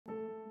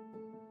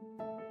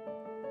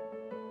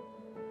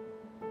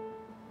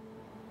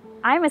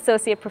I'm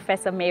Associate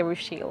Professor Meru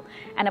Sheel,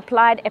 an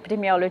applied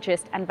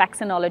epidemiologist and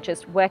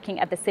vaccinologist working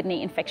at the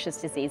Sydney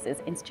Infectious Diseases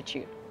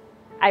Institute.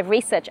 I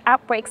research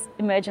outbreaks,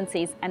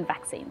 emergencies, and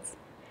vaccines.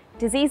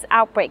 Disease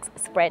outbreaks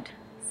spread,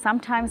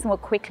 sometimes more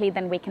quickly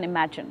than we can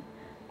imagine.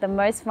 The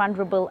most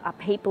vulnerable are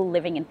people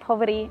living in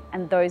poverty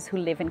and those who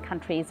live in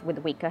countries with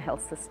weaker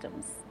health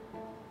systems.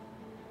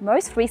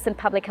 Most recent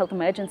public health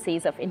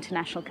emergencies of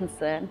international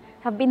concern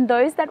have been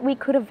those that we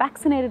could have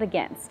vaccinated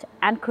against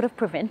and could have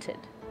prevented.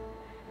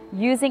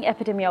 Using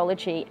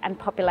epidemiology and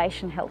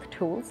population health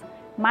tools,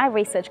 my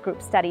research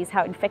group studies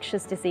how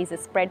infectious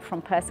diseases spread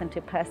from person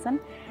to person,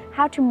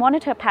 how to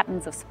monitor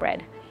patterns of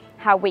spread,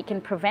 how we can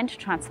prevent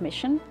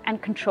transmission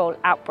and control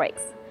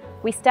outbreaks.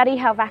 We study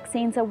how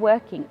vaccines are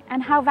working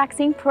and how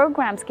vaccine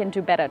programs can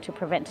do better to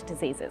prevent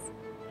diseases.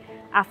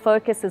 Our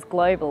focus is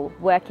global,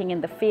 working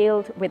in the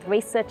field with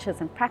researchers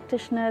and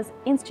practitioners,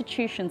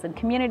 institutions and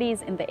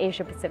communities in the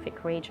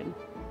Asia-Pacific region.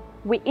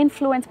 We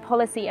influence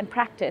policy and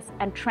practice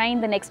and train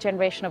the next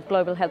generation of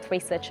global health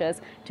researchers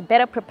to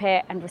better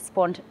prepare and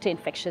respond to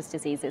infectious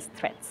diseases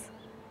threats.